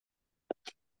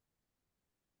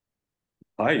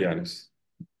Hi, Yannis.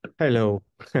 Hello.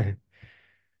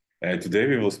 Today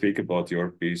we will speak about your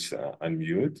piece,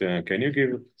 Unmute. Can you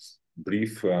give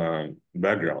brief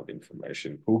background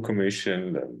information? Who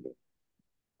commissioned and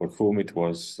for whom it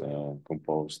was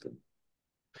composed?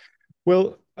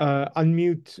 Well,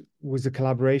 Unmute was a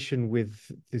collaboration with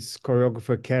this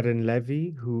choreographer Keren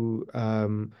Levi, who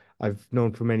I've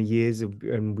known for many years,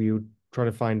 and we were trying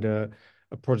to find a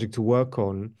project to work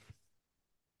on.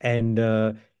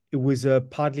 And it was a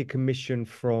partly commission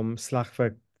from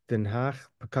Slagwerk Den Haag,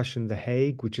 Percussion The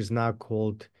Hague, which is now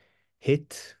called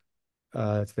HIT,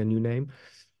 it's their new name,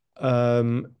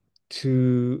 um,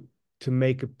 to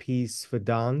make a piece for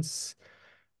dance.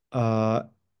 Uh,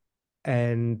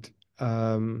 and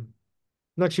no,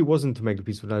 actually wasn't to make a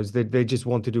piece for those. They just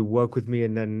wanted to work with me,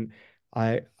 and then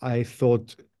I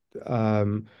thought,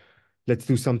 um, let's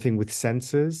do something with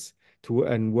sensors to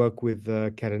and work with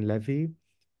Keren Levy.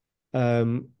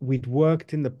 We'd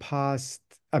worked in the past.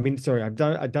 I mean, sorry, I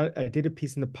did a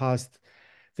piece in the past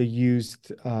that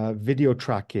used video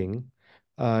tracking,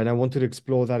 and I wanted to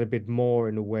explore that a bit more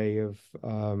in a way of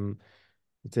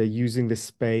using the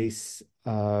space.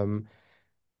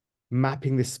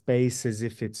 Mapping the space as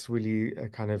if it's really a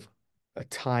kind of a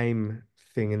time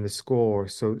thing in the score,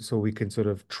 so we can sort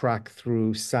of track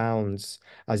through sounds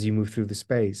as you move through the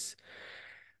space.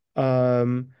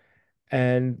 Um,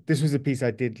 and this was a piece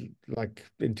I did like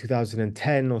in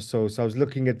 2010 or so. So I was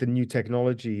looking at the new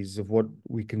technologies of what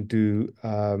we can do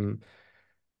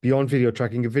beyond video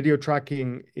tracking. Video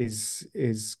tracking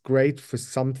is great for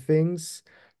some things,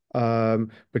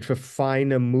 but for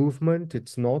finer movement,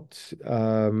 it's not.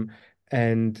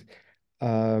 And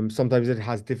sometimes it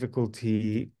has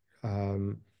difficulty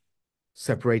um,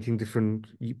 separating different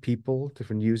people,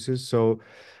 different users.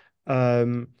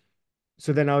 Um,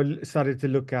 so then started to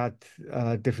look at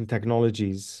different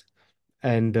technologies,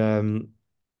 and and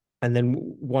then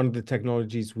one of the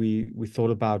technologies we thought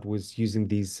about was using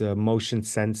these motion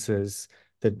sensors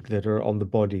that are on the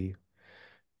body.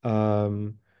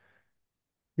 Um,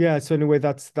 yeah, so anyway,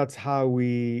 that's how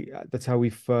we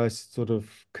first sort of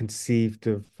conceived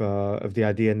of the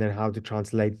idea, and then how to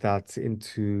translate that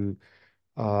into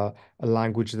a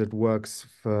language that works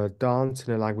for dance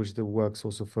and a language that works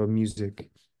also for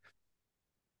music.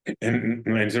 And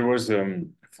there was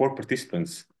four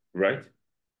participants, right?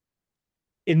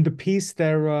 In the piece,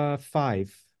 there are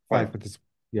five Five. participants.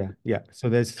 Yeah, yeah. So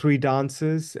there's three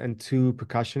dancers and two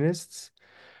percussionists.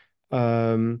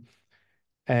 Um,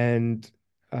 and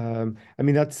I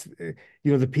mean that's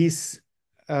the piece.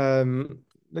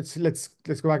 Let's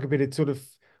go back a bit. It's sort of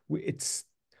it's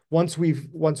once we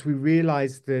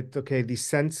realized that okay, these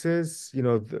sensors,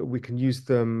 we can use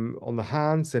them on the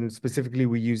hands, and specifically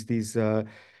we use these.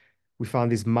 We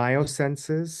found these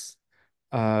myosensors.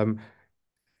 Um,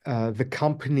 the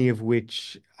company of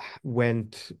which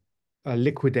went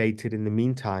liquidated in the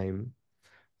meantime.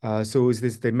 So it was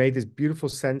this, they made this beautiful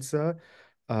sensor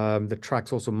that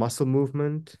tracks also muscle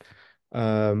movement.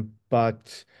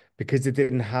 But because it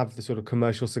didn't have the sort of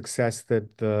commercial success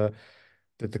that the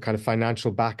kind of financial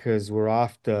backers were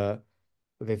after,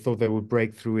 they thought they would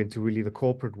break through into really the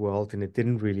corporate world, and it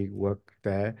didn't really work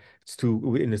there. It's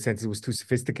too, in a sense, it was too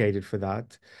sophisticated for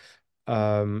that.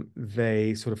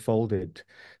 They sort of folded.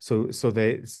 So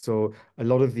a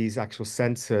lot of these actual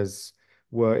sensors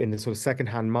were in the sort of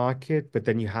secondhand market, but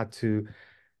then you had to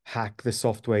hack the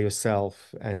software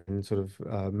yourself and sort of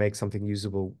make something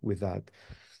usable with that.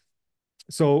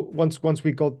 So once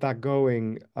we got that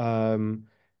going,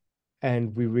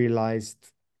 and we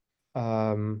realized,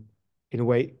 um, in a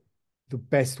way, the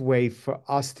best way for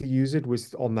us to use it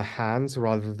was on the hands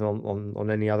rather than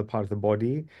on any other part of the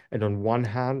body, and on one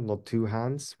hand, not two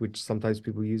hands, which sometimes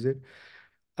people use it.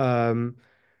 Um,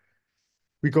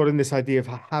 we got in this idea of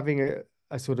having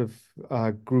a sort of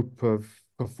group of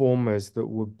performers that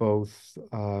were both,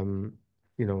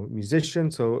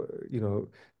 musicians. So,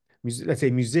 let's say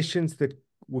musicians that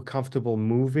were comfortable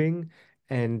moving,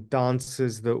 and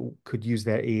dancers that could use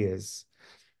their ears.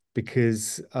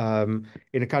 Because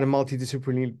in a kind of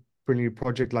multidisciplinary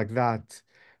project like that,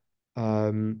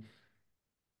 um,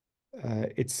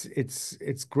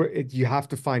 it's great. You have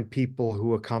to find people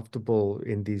who are comfortable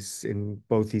in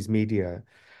both these media.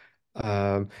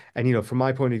 And from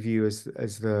my point of view as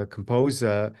the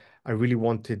composer, I really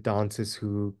wanted dancers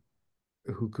who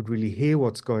could really hear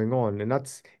what's going on, and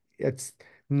it's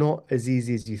not as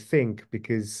easy as you think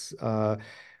because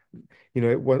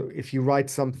if you write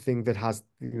something that has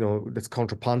that's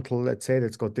contrapuntal, let's say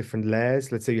that's got different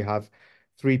layers. Let's say you have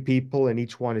three people and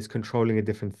each one is controlling a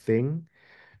different thing.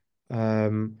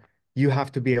 Um, you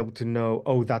have to be able to know,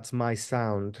 oh, that's my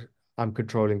sound. I'm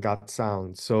controlling that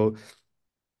sound.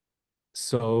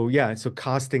 So yeah, so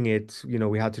casting it,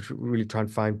 we had to really try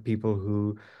and find people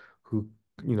who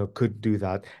could do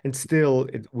that. And still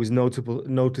it was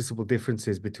noticeable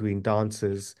differences between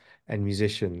dancers and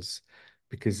musicians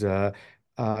because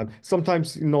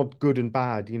sometimes not good and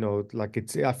bad, like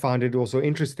I found it also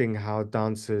interesting how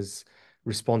dancers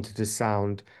responded to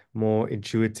sound more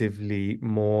intuitively,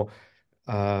 more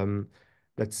um,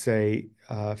 let's say,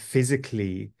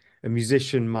 physically. A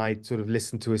musician might sort of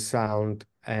listen to a sound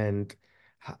and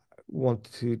want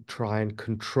to try and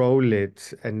control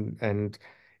it, and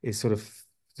is sort of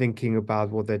thinking about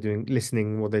what they're doing,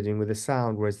 listening what they're doing with the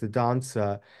sound, whereas the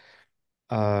dancer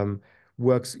um,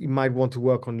 you might want to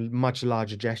work on much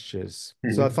larger gestures.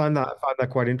 So Mhm. I find that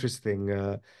quite interesting.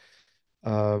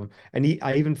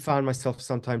 I even found myself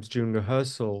sometimes during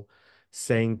rehearsal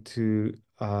saying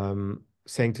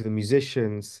saying to the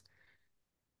musicians,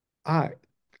 "Ah,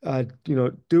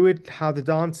 do it how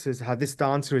this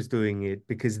dancer is doing it,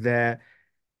 because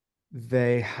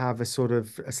they have a sort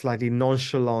of a slightly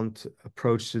nonchalant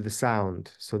approach to the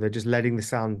sound. So they're just letting the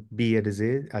sound be as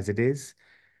it is,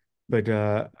 but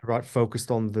right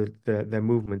focused on their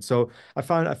movement." So I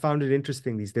found it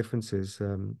interesting, these differences.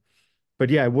 But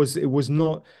yeah, it was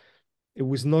not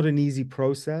an easy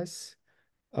process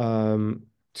um,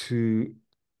 to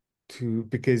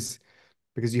because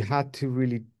you had to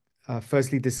really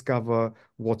firstly discover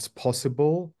what's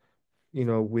possible,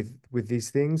 with these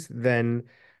things. Then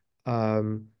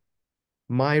um,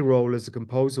 my role as a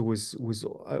composer was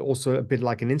also a bit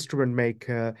like an instrument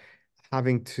maker,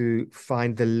 having to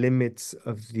find the limits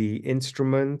of the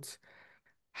instrument,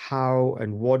 how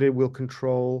and what it will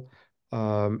control,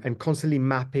 and constantly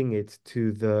mapping it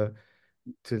to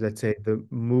let's say the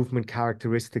movement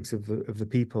characteristics of the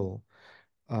people.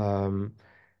 Um,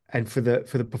 and for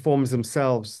the performers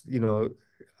themselves, there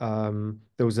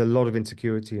was a lot of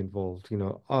insecurity involved.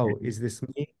 Oh, Mhm. is this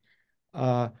me?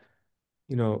 Uh,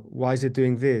 why is it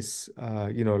doing this?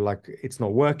 Like it's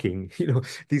not working.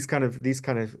 These kind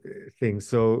of things.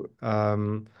 So,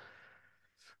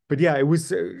 but yeah, it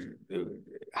was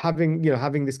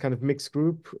having this kind of mixed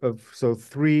group of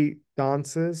three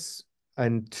dancers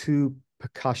and two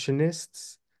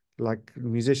percussionists, like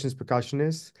musicians,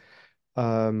 percussionists.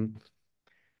 Um,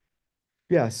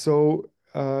 Yeah, so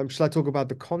shall I talk about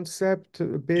the concept a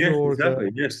bit Yes, or the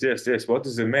exactly. Yes, yes, yes. What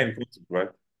is the main concept, right?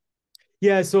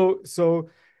 yeah,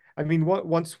 I mean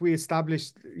once we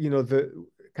established, the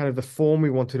kind of the form we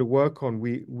wanted to work on,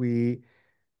 we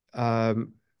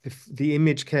the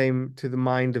image came to the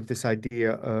mind of this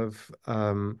idea of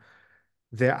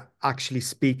they're actually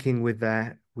speaking with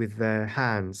their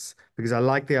hands, because I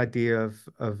like the idea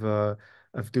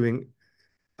of doing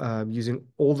using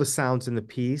all the sounds in the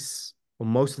piece, or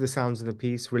most of the sounds in the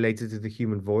piece, related to the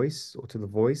human voice or to the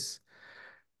voice,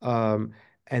 um,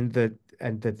 and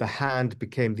that the hand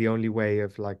became the only way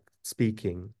of like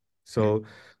speaking. Mhm.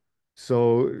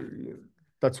 So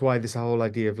that's why this whole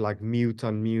idea of like mute,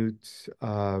 unmute,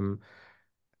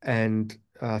 and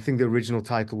I think the original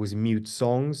title was Mute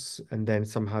Songs, and then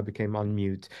somehow became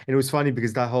Unmute. And it was funny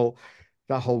because that whole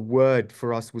word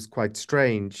for us was quite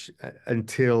strange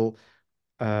until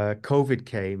COVID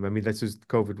came. I mean, this was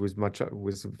COVID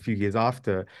was a few years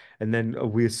after, and then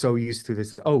we're so used to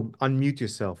this. Oh, unmute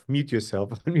yourself, mute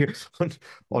yourself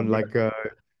on like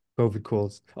COVID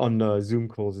calls, on Zoom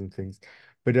calls and things.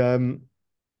 But um,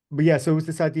 but yeah, so it was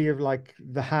this idea of like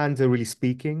the hands are really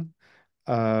speaking,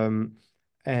 um,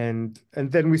 and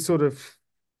then we sort of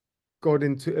got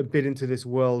into a bit into this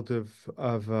world of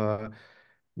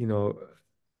you know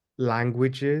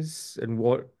languages and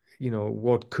what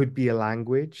could be a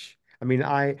language. I mean,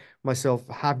 I myself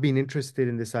have been interested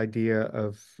in this idea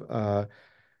of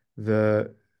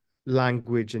the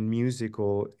language and music,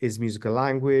 or is music a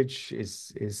language?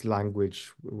 Is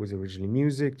language was originally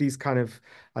music? These kind of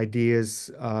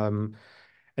ideas, and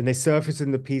they surface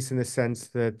in the piece in the sense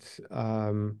that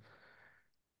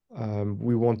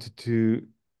we wanted to,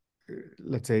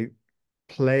 let's say,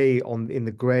 play on in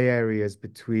the gray areas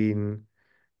between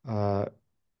uh,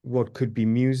 what could be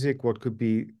music, what could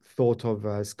be thought of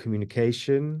as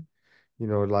communication.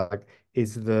 Like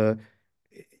is the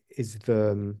is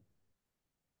the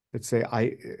let's say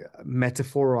I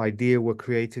metaphor or idea we're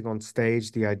creating on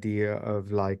stage, the idea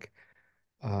of like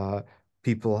uh,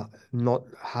 people not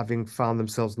having found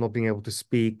themselves not being able to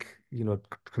speak,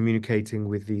 communicating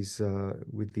with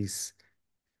these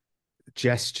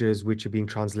gestures which are being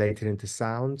translated into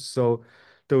sounds. So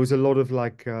there was a lot of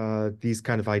like these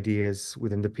kind of ideas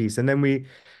within the piece, and then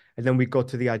we got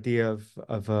to the idea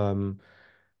of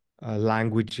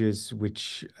languages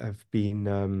which have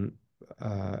been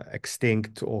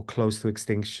extinct or close to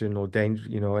extinction or danger,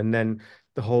 you know, and then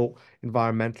the whole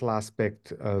environmental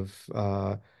aspect of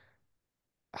how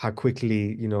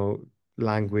quickly, you know,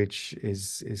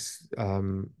 languages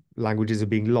are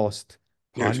being lost,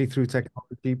 Yes. partly through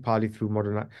technology, partly through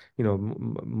you know,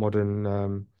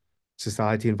 modern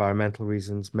society, environmental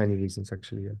reasons, many reasons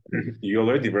actually. Yeah. You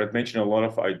already mentioned a lot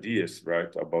of ideas,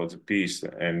 right, about the piece,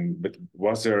 and but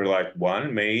was there like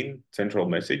one main central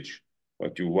message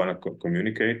what you want to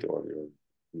communicate or your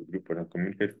group want to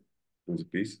communicate through the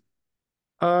piece?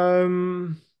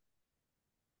 Um,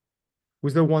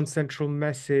 was there one central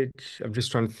message? I'm just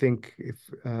trying to think if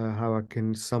how I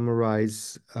can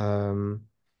summarize.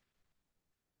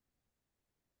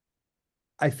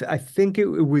 I think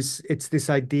it's this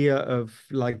idea of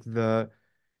like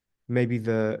maybe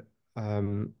the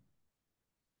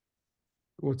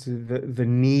what's the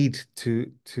need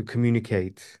to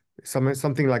communicate,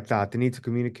 something like that, the need to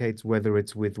communicate, whether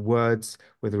it's with words,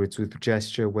 whether it's with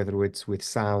gesture, whether it's with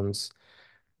sounds.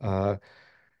 uh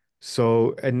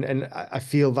so and I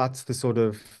feel that's the sort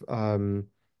of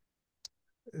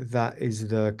that is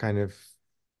the kind of,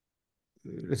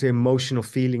 let's say, emotional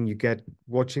feeling you get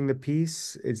watching the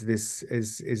piece,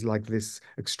 is like this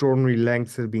extraordinary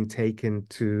length that have been taken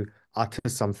to utter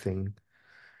something.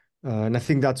 And I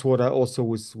think that's what I also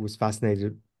was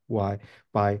fascinated why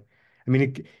by. I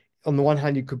mean, on the one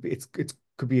hand, you could be, it's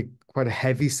could be quite a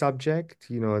heavy subject,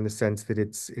 you know, in the sense that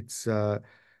it's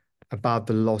about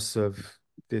the loss of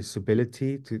this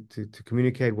ability to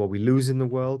communicate, what we lose in the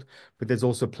world. But there's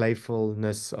also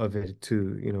playfulness of it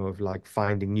too, you know, of like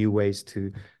finding new ways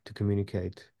to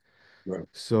communicate. Right.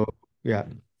 So yeah.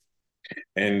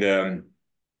 And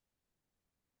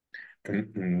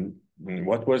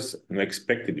what was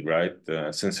unexpected, right?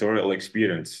 Sensorial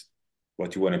experience,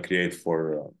 what you want to create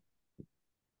for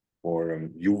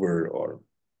viewer or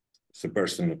the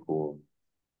person who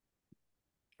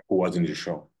was in the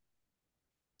show.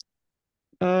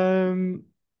 Um,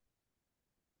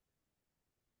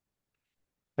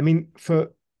 I mean,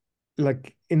 for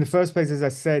like in the first place, as I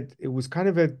said, it was kind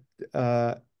of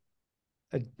uh,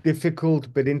 a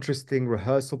difficult but interesting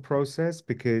rehearsal process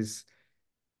because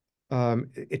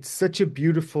it's such a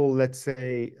beautiful, let's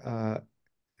say,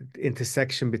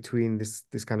 intersection between this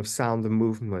kind of sound and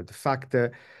movement. The fact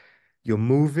that you're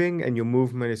moving and your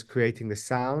movement is creating the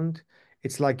sound.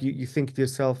 It's like you think to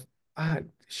yourself, ah,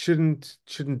 shouldn't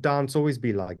dance always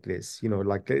be like this? You know,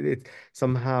 like it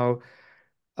somehow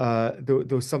there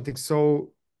was something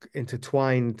so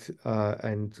intertwined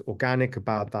and organic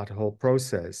about that whole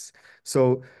process.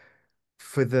 So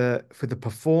for the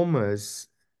performers,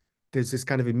 there's this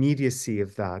kind of immediacy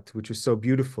of that, which was so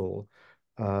beautiful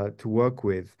to work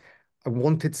with. I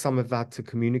wanted some of that to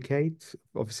communicate,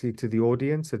 obviously, to the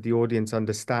audience, that the audience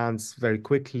understands very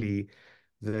quickly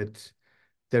that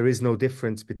there is no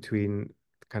difference between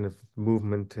kind of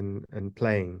movement and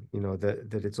playing, you know,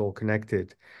 that it's all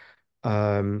connected.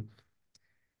 Um,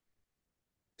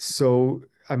 so,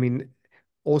 I mean,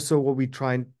 also what we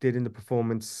try and did in the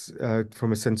performance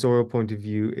from a sensorial point of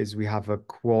view is we have a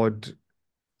quad,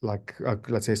 like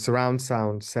let's say surround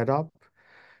sound setup,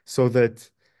 so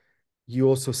that you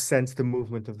also sense the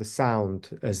movement of the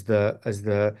sound as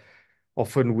the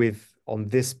often with on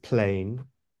this plane.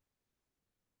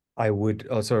 I would,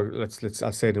 oh, sorry,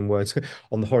 I'll say it in words.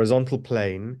 On the horizontal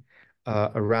plane,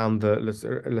 around the,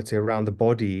 let's say around the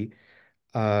body,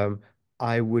 um,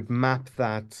 I would map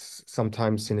that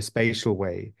sometimes in a spatial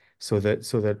way, so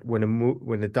that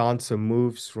when a dancer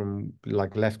moves from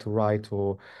like left to right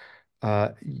uh,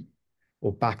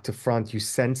 or back to front, you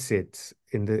sense it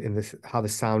in the how the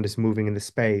sound is moving in the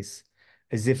space,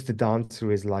 as if the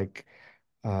dancer is like,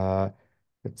 uh,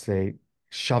 let's say,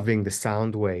 shoving the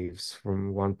sound waves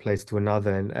from one place to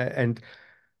another, and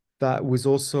that was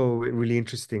also really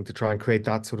interesting to try and create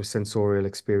that sort of sensorial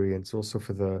experience also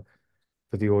for the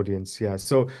audience. Yeah.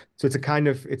 So it's a kind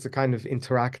of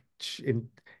interaction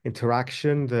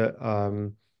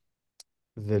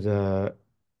that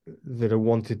that I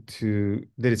wanted to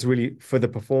that it's really for the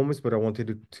performers, but I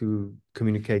wanted to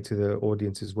communicate to the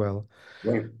audience as well.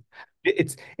 Right.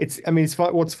 It's I mean it's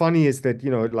fun. What's funny is that,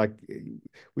 you know, like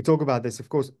we talk about this, of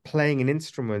course, playing an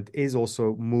instrument is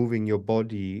also moving your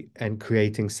body and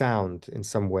creating sound in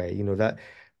some way, you know, that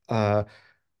uh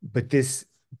but this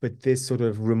sort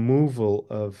of removal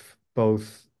of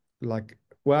both, like,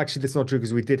 well, actually that's not true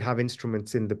because we did have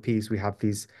instruments in the piece. We have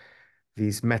these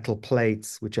metal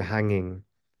plates which are hanging,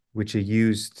 which are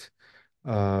used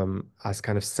as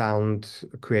kind of sound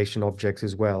creation objects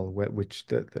as well, which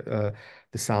the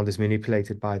sound is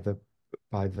manipulated by the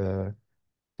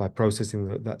by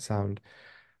processing that sound.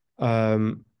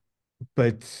 Um,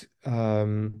 but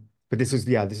this was,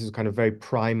 yeah, this is kind of very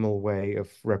primal way of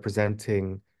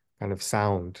representing kind of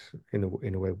sound in a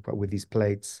way with these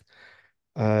plates.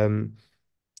 Um,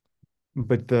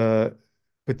 but the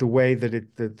but the way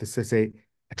that this is a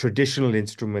traditional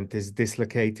instrument is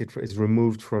dislocated, is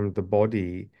removed from the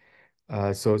body.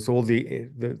 So it's all the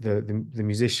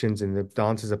musicians and the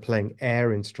dancers are playing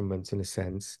air instruments in a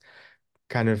sense,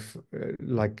 kind of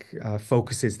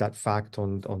focuses that fact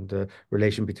on the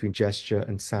relation between gesture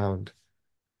and sound.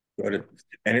 Got it.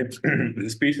 And it's the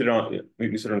speech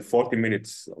is around 40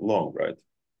 minutes long, right?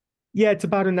 Yeah, it's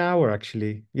about an hour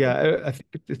actually. Yeah,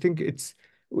 I think it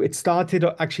started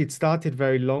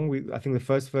very long. I think the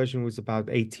first version was about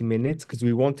 80 minutes because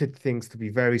we wanted things to be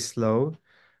very slow.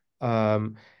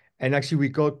 Um, and actually we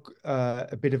got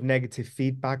a bit of negative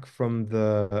feedback from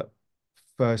the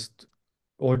first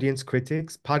audience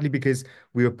critics, partly because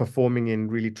we were performing in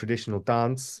really traditional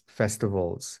dance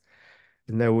festivals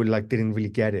and they were like didn't really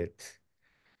get it.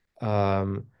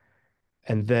 Um,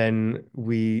 and then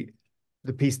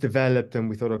the piece developed and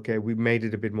we thought, okay, we made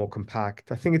it a bit more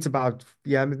compact. I think it's about,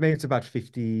 yeah, maybe it's about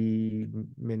 50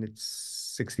 minutes,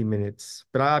 60 minutes,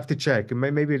 but I have to check. And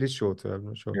maybe it is shorter. I'm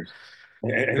not sure. Yes.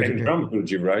 And But,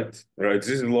 dramaturgy, right? Right. This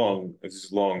is long. This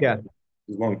is long. yeah.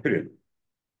 This is long period.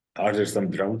 Are there some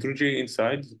dramaturgy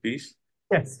inside the piece?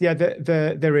 Yes. Yeah.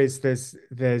 There is. There's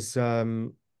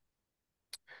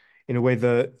in a way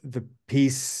the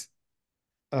piece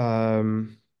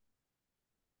um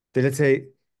let's say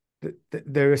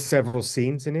there are several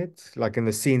scenes in it, like, and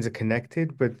the scenes are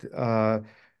connected, but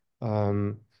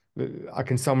um, I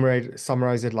can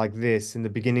summarize it like this. In the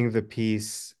beginning of the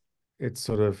piece, it's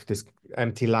sort of this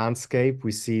empty landscape.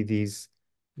 We see these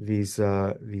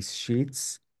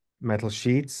sheets, metal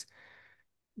sheets.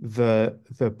 The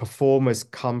performers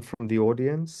come from the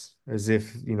audience as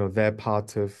if, they're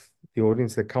part of the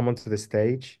audience. They come onto the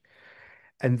stage,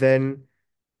 and then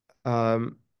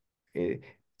um, eh,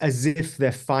 as if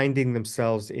they're finding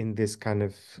themselves in this kind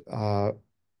of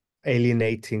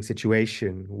alienating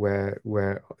situation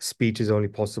where speech is only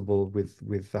possible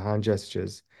with the hand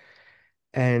gestures.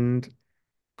 And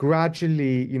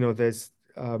gradually, there's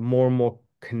more and more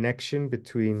connection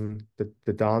between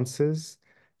the dancers.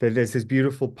 There's this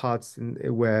beautiful parts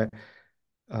where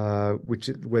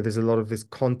there's a lot of this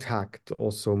contact,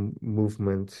 also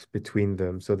movement between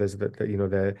them. So there's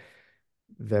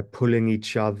they're pulling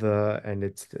each other, and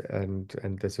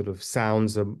and the sort of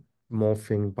sounds are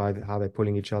morphing by how they're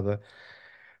pulling each other.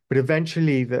 But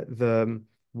eventually, the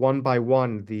one by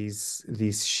one,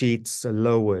 these sheets are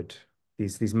lowered.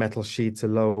 These metal sheets are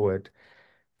lowered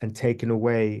and taken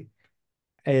away.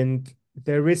 And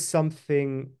there is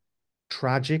something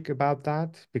tragic about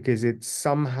that because it's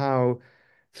somehow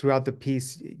throughout the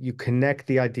piece you connect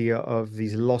the idea of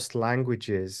these lost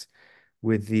languages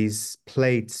with these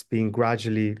plates being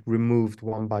gradually removed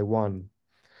one by one.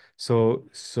 So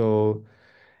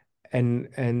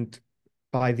and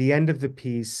by the end of the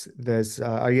piece, there's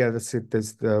oh yeah, that's it.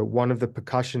 There's the one of the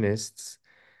percussionists,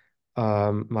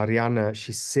 Mariana.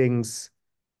 She sings.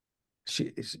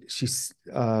 She's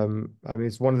I mean,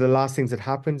 it's one of the last things that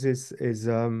happens is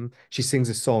she sings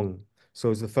a song.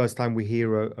 So it's the first time we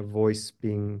hear a voice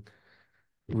being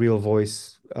real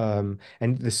voice. And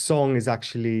the song is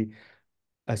actually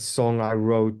a song I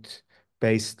wrote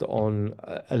based on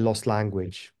a lost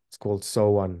language. It's called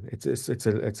Sowan.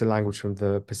 It's a language from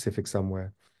the Pacific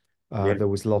somewhere Right. that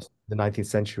was lost in the 19th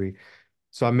century.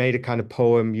 So I made a kind of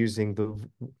poem using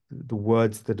the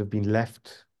words that have been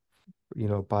left,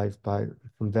 by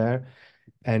from there.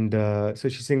 And so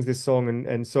she sings this song,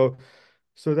 and so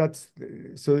that's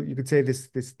so you could say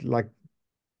this like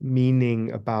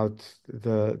meaning about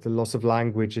the loss of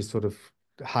language is sort of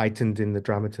heightened in the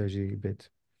dramaturgy a bit.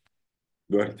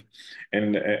 Good.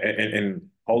 And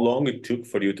how long it took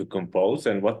for you to compose,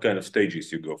 and what kind of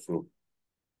stages you go through?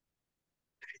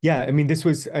 Yeah, I mean, this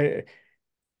was it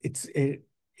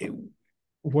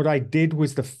what I did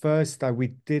was the first we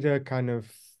did a kind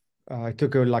of I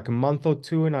took like a month or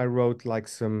two and I wrote like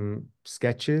some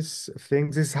sketches of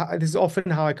things. This is often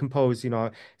how I compose,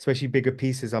 especially bigger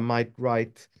pieces. I might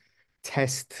write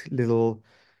test little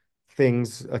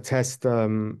things, test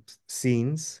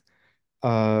scenes.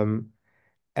 Um,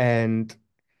 and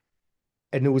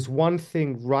and it was one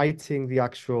thing writing the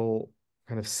actual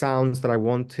kind of sounds that I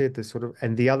wanted, the sort of,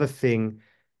 and the other thing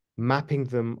mapping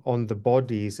them on the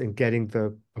bodies and getting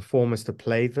the performers to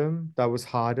play them. That was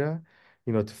harder,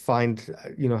 to find,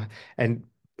 and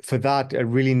for that, I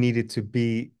really needed to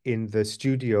be in the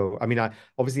studio. I mean, I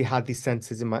obviously had these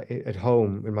senses at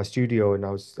home in my studio, and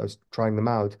I was trying them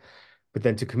out, but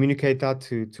then to communicate that,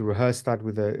 to rehearse that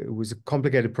it was a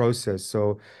complicated process.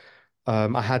 So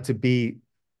I had to be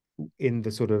in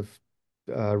the sort of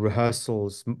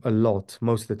rehearsals a lot,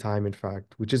 most of the time, in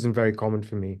fact, which isn't very common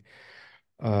for me,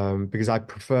 because I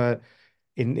prefer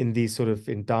in these sort of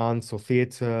in dance or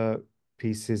theater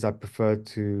pieces, I prefer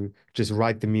to just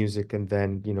write the music and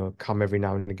then, come every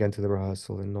now and again to the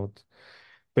rehearsal and not.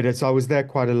 But I was there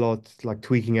quite a lot, like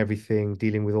tweaking everything,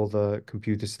 dealing with all the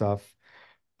computer stuff.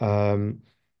 Um,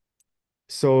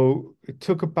 so it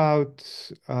took about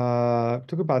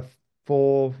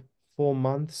four 4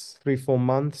 months, 3 4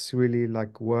 months, really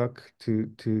like work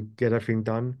to get everything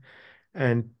done,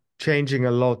 and changing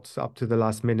a lot up to the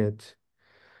last minute.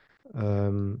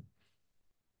 Um,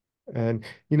 and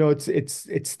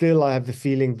it's still I have the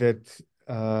feeling that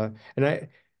and I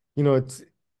it's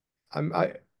I'm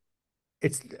I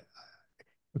it's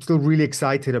I'm still really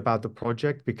excited about the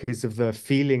project because of the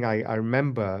feeling I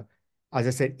remember. As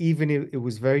I said, even if it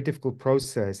was a very difficult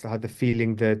process, I had the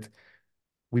feeling that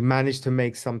we managed to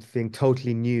make something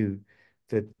totally new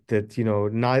that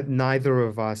neither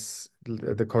of us,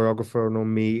 the choreographer nor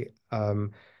me,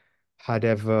 had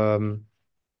ever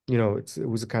it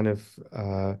was a kind of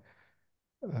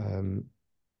um,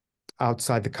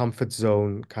 outside the comfort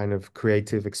zone kind of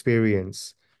creative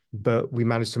experience, but we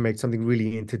managed to make something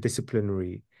really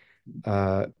interdisciplinary,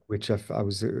 which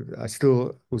I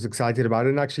still was excited about.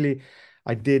 And actually,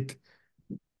 I did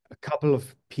a couple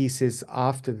of pieces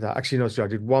after that. Actually, no, sorry, I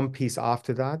did one piece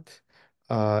after that,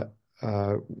 uh,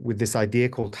 with this idea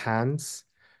called Hands.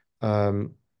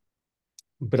 Um,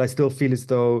 but I still feel as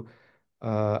though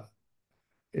uh,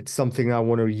 it's something I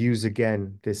want to use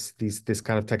again, this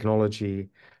kind of technology,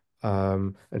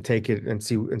 and take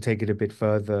it a bit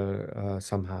further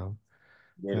somehow.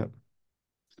 Yeah. Right.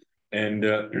 And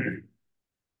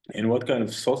and what kind of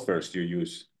softwares do you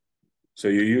use? So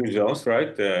you use those,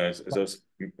 right? Those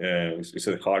is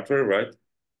it hardware, right?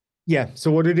 Yeah.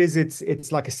 So what it is,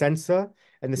 it's like a sensor,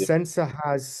 and the Yeah. sensor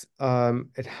has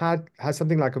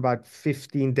something like about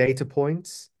 15 data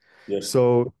points. Yes.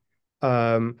 So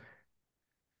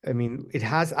I mean, it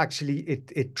has actually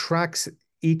it tracks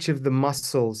each of the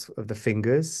muscles of the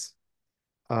fingers,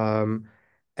 um,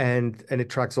 and it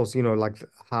tracks also, like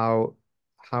how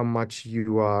much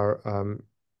you are,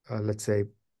 let's say,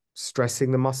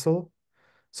 stressing the muscle.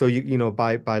 So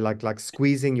by like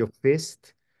squeezing your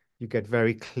fist, you get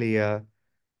very clear,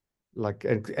 like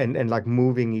and like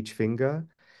moving each finger.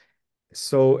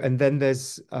 So and then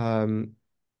there's like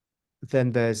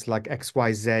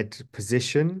XYZ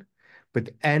position, but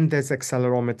and there's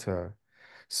accelerometer.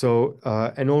 So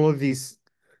and all of these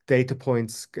data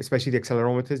points, especially the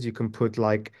accelerometers, you can put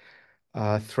like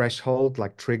threshold,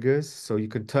 like triggers. So you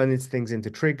can turn these things into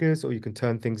triggers, or you can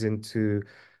turn things into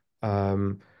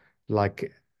um,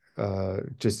 like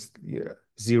just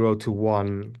 0 to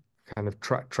 1 kind of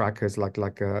trackers, so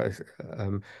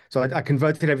I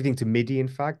converted everything to MIDI, in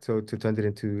fact, so to turn it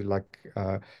into like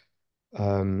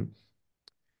um,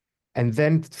 and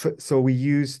then so we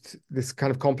used this kind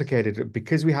of complicated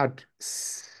because we had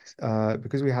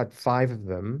 5 of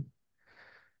them.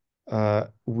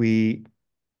 We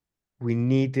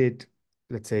needed,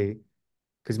 let's say,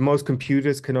 because most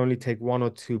computers can only take 1 or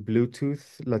 2 Bluetooth,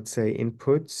 let's say,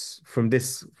 inputs from the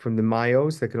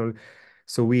MIOs. They can only,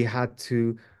 so we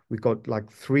got like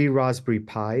 3 Raspberry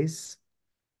Pis,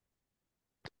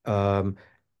 um,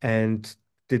 and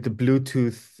did the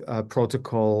Bluetooth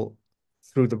protocol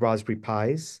through the Raspberry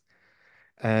Pis.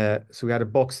 So we had a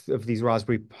box of these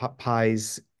Raspberry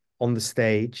Pis on the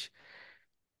stage,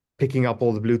 picking up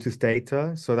all the Bluetooth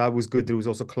data. So that was good. It was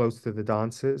also close to the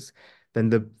dancers.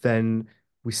 Then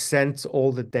we sent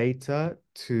all the data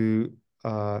to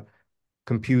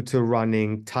computer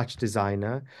running Touch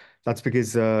Designer. That's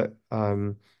because the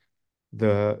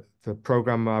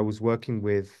programmer I was working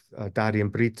with, Dari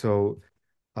and Brito,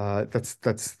 that's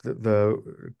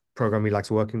the program he likes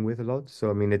working with a lot. So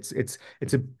I mean, it's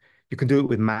a you can do it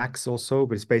with Macs also,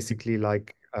 but it's basically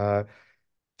like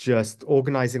just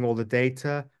organizing all the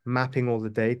data, mapping all the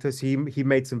data. So he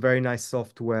made some very nice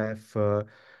software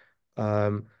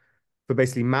um, for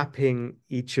basically mapping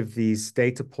each of these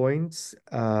data points,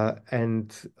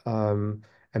 and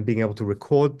being able to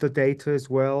record the data as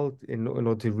well in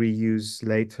order to reuse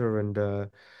later. And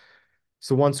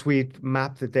so once we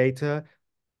mapped the data,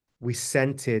 we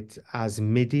sent it as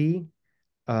MIDI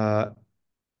uh,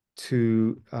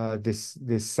 to this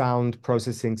sound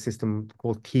processing system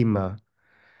called Kima,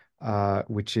 uh,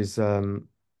 which is um,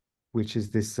 which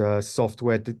is this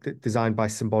software designed by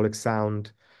Symbolic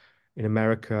Sound in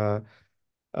America.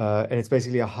 And it's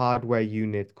basically a hardware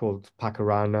unit called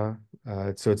Pacarana.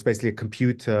 So it's basically a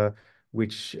computer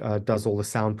which does all the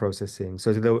sound processing.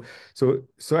 So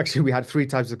actually we had three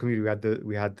types of computer.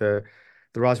 We had the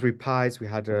Raspberry Pis, we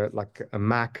had like a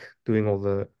Mac doing all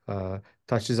the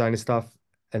touch designer stuff,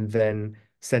 and then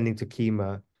sending to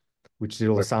Kima, which did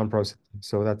all the sound processing.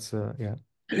 So that's yeah.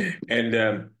 And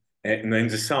then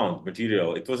the sound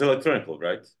material, it was electronical,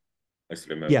 right? I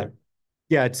still Yeah. remember.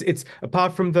 Yeah, it's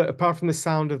apart from the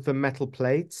sound of the metal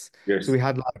plates. So Yes.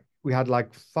 we had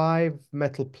like five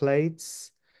metal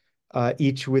plates,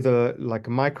 each with a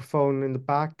microphone in the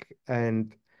back,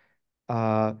 and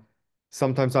uh,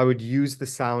 sometimes I would use the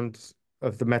sound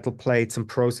of the metal plates and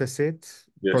Yes.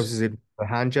 process it with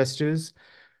hand gestures.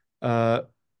 Uh,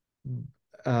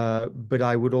 but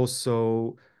I would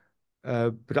also,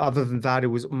 but other than that, it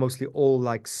was mostly all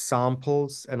like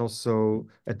samples and also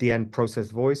at the end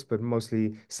processed voice, but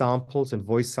mostly samples and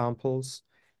voice samples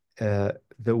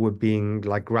that were being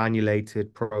like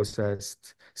granulated,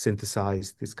 processed,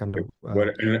 synthesized, this kind of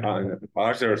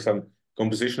Are there some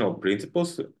compositional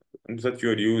principles that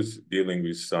you use dealing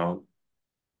with sound?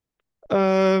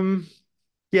 um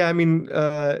yeah, I mean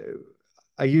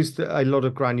I used a lot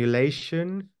of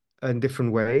granulation in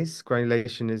different ways.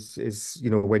 Granulation is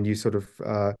when you sort of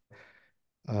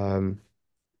um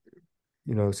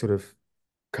sort of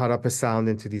cut up a sound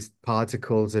into these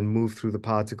particles and move through the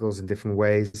particles in different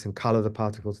ways and color the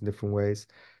particles in different ways.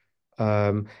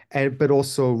 And but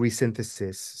also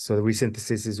resynthesis. So the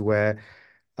resynthesis is where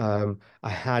I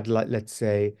had, like, let's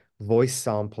say, voice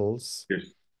samples,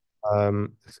 Yes.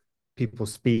 um, people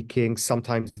speaking,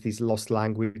 sometimes these lost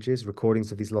languages,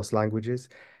 recordings of these lost languages,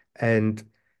 and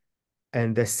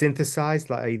they're synthesized,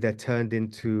 like they're turned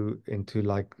into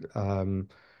like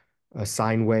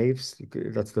sine waves.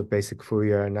 That's the basic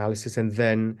Fourier analysis, and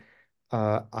then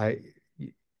uh, I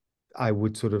I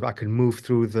could move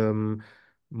through them,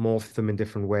 morph them in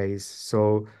different ways.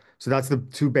 So that's the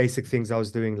two basic things I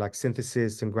was doing, like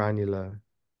synthesis and granular.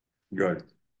 Good.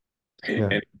 Yeah.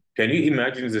 And can you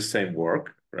imagine the same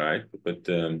work, right? But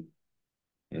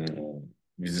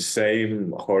with the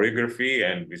same choreography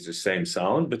and with the same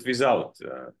sound, but without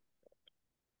uh,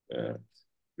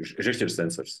 gesture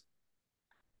sensors.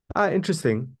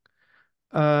 Interesting.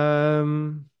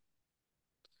 Um,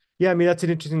 yeah, I mean that's an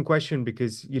interesting question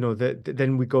because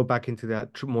then we go back into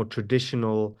that more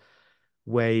traditional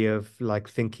way of like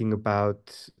thinking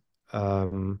about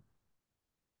um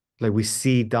like we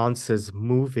see dancers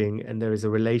moving and there is a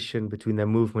relation between their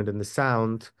movement and the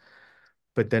sound,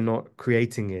 but they're not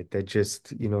creating it. They're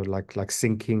just, like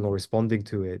syncing or responding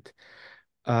to it.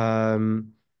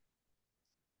 Um,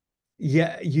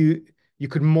 yeah, you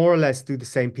could more or less do the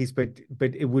same piece, but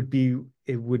it would be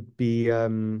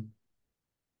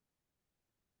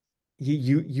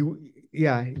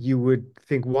you would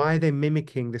think, why are they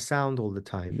mimicking the sound all the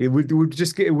time? It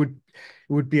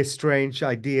would be a strange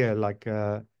idea, like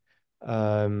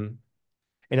um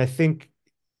and I think,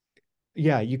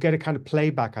 yeah, you get a kind of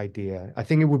playback idea. I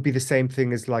think it would be the same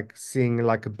thing as like seeing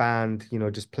like a band,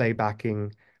 just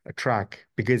playbacking a track,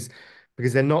 because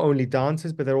they're not only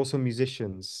dancers, but they're also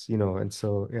musicians, and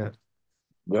so yeah.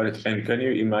 But and can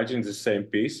you imagine the same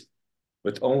piece,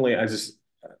 but only as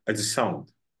a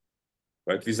sound,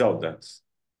 right? Without that, would it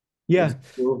Yeah.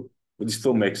 still would it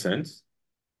still make sense?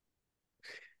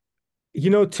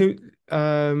 To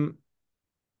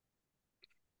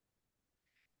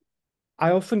I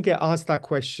often get asked that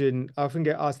question. I often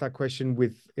get asked that question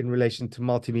with in relation to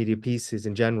multimedia pieces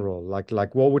in general. Like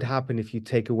what would happen if you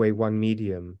take away one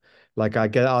medium? Like I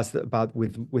get asked about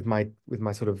with my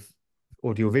sort of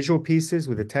audiovisual pieces,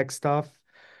 with the tech stuff,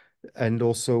 and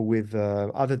also with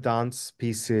other dance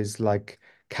pieces. Like,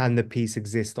 can the piece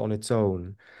exist on its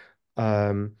own?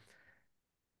 Um,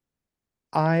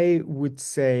 I would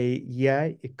say,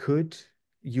 yeah, it could.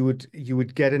 You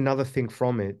would get another thing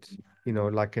from it,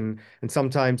 like, and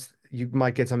sometimes you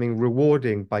might get something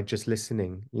rewarding by just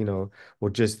listening, or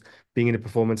just being in a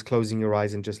performance, closing your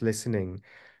eyes and just listening.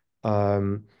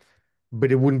 Um,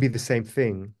 but it wouldn't be the same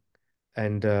thing.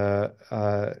 And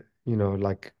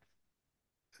like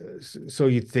so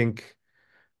you'd think,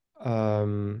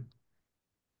 um,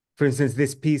 for instance,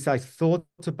 this piece, I thought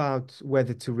about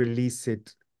whether to release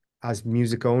it as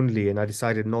music only, and I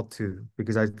decided not to,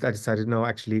 because I decided, no,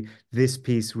 actually, this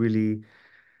piece really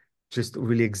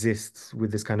exists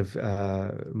with this kind of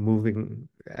moving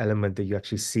element that you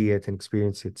actually see it and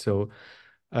experience it. So,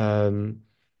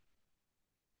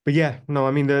 but yeah, no,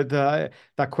 I mean the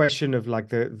that question of like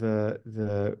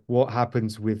the what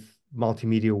happens with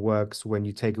multimedia works when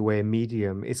you take away a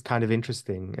medium is kind of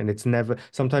interesting, and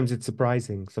sometimes it's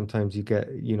surprising. Sometimes you get,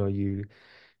 you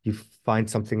find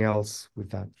something else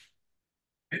with that.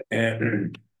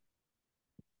 And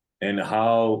And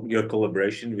how your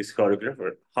collaboration with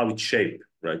choreographer, how it shaped,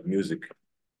 right, music.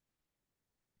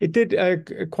 It did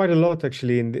quite a lot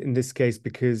actually in this case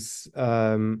because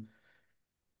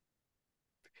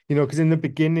because in the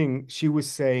beginning she was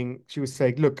saying,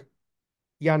 look,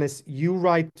 Yannis, you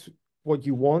write what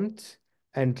you want,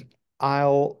 and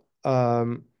I'll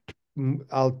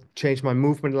change my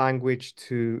movement language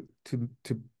to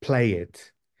play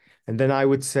it. And then I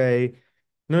would say,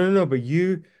 no, no, no, but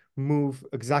you move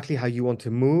exactly how you want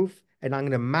to move, and I'm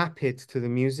going to map it to the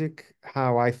music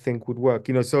how I think would work.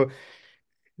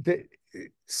 The,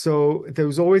 so there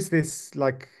was always this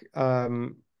like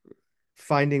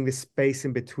finding this space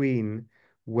in between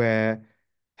where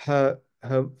the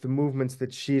movements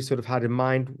that she sort of had in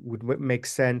mind would make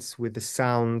sense with the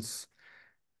sounds,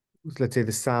 let's say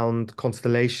the sound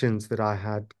constellations that I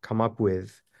had come up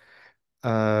with.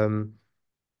 Um,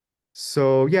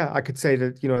 so yeah, I could say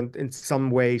that, in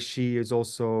some way she is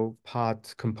also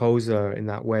part composer in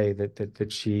that way that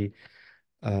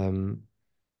um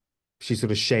she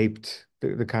sort of shaped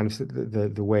the kind of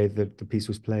the way that the piece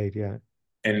was played. Yeah.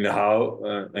 And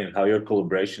how your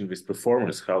collaboration with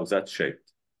performers, how that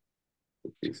shaped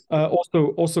the piece.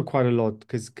 Also quite a lot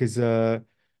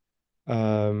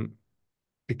um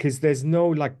because there's no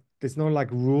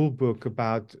like rule book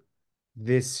about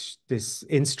this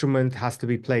instrument has to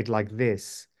be played like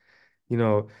this. You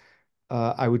know,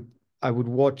 I would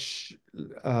watch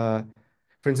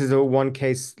for instance, there was one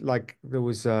case like there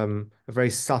was I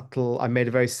made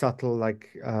a very subtle like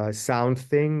sound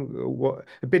thing.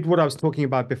 A bit what I was talking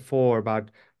about before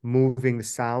about moving the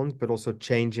sound, but also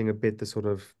changing a bit the sort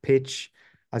of pitch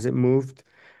as it moved.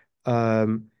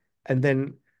 Um, and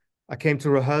then I came to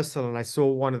rehearsal and I saw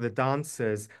one of the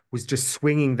dancers was just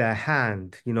swinging their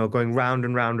hand, going round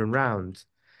and round and round.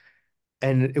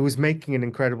 And it was making an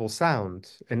incredible sound.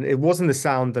 And it wasn't the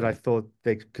sound that I thought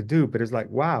they could do, but it's like,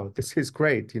 wow, this is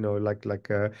great, so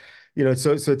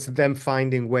it's them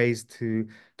finding ways to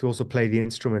also play the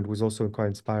instrument was also quite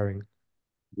inspiring.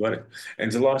 Got it.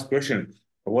 And the last question,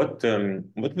 what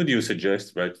would you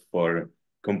suggest, right, for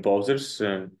composers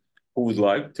who would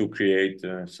like to create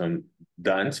some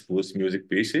dance plus music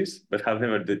pieces, but have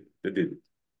never did it?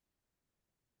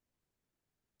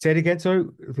 Say it again, sorry.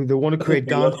 They want to What would create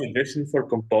be your dance. suggestion for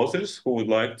composers who would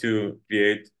like to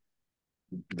create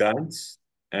dance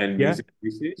and Yeah, music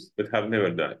pieces, but have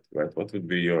never done it, right? What would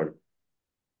be your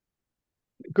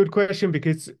good question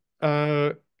because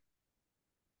uh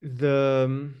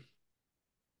the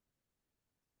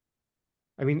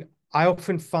I mean, I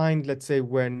often find, let's say,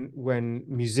 when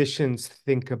musicians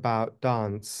think about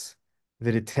dance,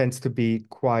 that it tends to be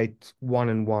quite one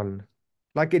and one.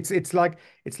 Like it's like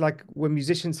when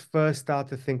musicians first start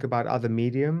to think about other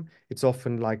medium, it's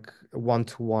often like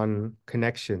one-to-one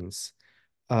connections.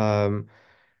 Um,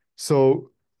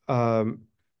 so um,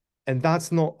 and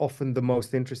that's not often the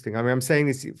most interesting. I mean, I'm saying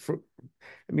this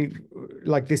I mean,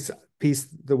 like this piece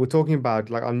that we're talking about,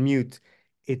 like on mute,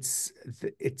 it's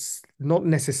it's not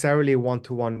necessarily a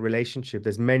one-to-one relationship.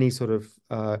 There's many sort of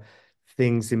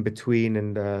things in between,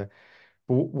 and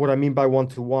what I mean by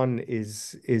one-to-one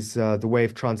is the way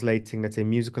of translating, let's say,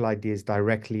 musical ideas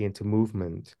directly into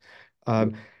movement.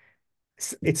 Um,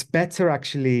 it's better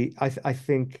actually, I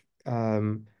think.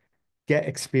 Get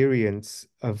experience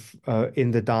of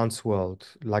in the dance world,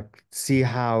 like see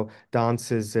how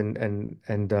dancers and and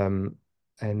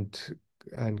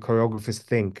choreographers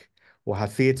think, or how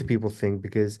theater people think,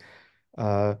 because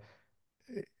uh,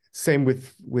 same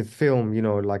with film,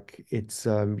 like it's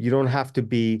you don't have to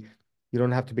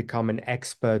become an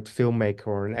expert filmmaker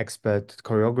or an expert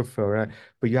choreographer,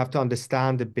 but you have to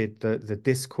understand a bit the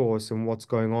discourse and what's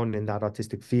going on in that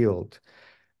artistic field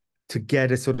to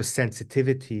get a sort of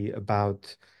sensitivity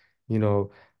about, you know,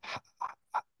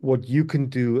 what you can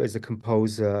do as a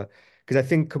composer. Because I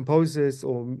think composers,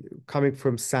 or coming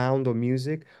from sound or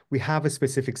music, we have a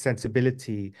specific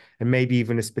sensibility and maybe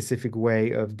even a specific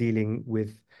way of dealing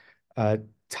with uh,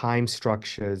 time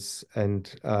structures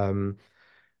and the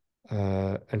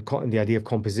idea of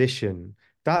composition.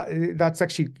 That's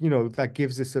actually, that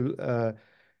gives us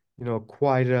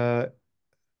quite a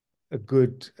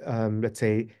good, let's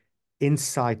say,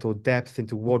 insight or depth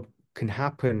into what can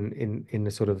happen in a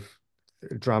sort of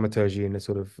dramaturgy, in a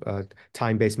sort of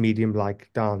time-based medium like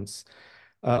dance.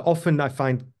 Often I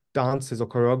find dancers or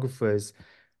choreographers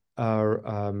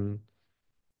are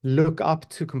look up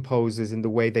to composers in the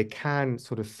way they can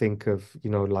sort of think of,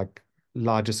 like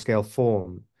larger scale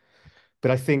form.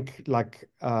 But I think like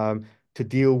to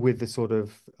deal with the sort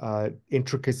of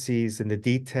intricacies and the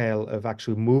detail of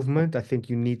actual movement, I think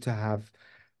you need to have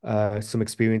some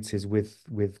experiences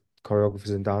with choreographers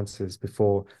and dancers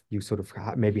before you sort of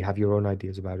maybe have your own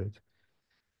ideas about it.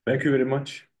 Thank you very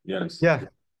much, Yannis. Yeah.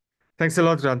 Thanks a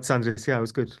lot, Sandris. Yeah, it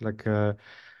was good. Like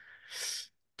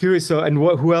curious. So, and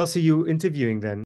who else are you interviewing then?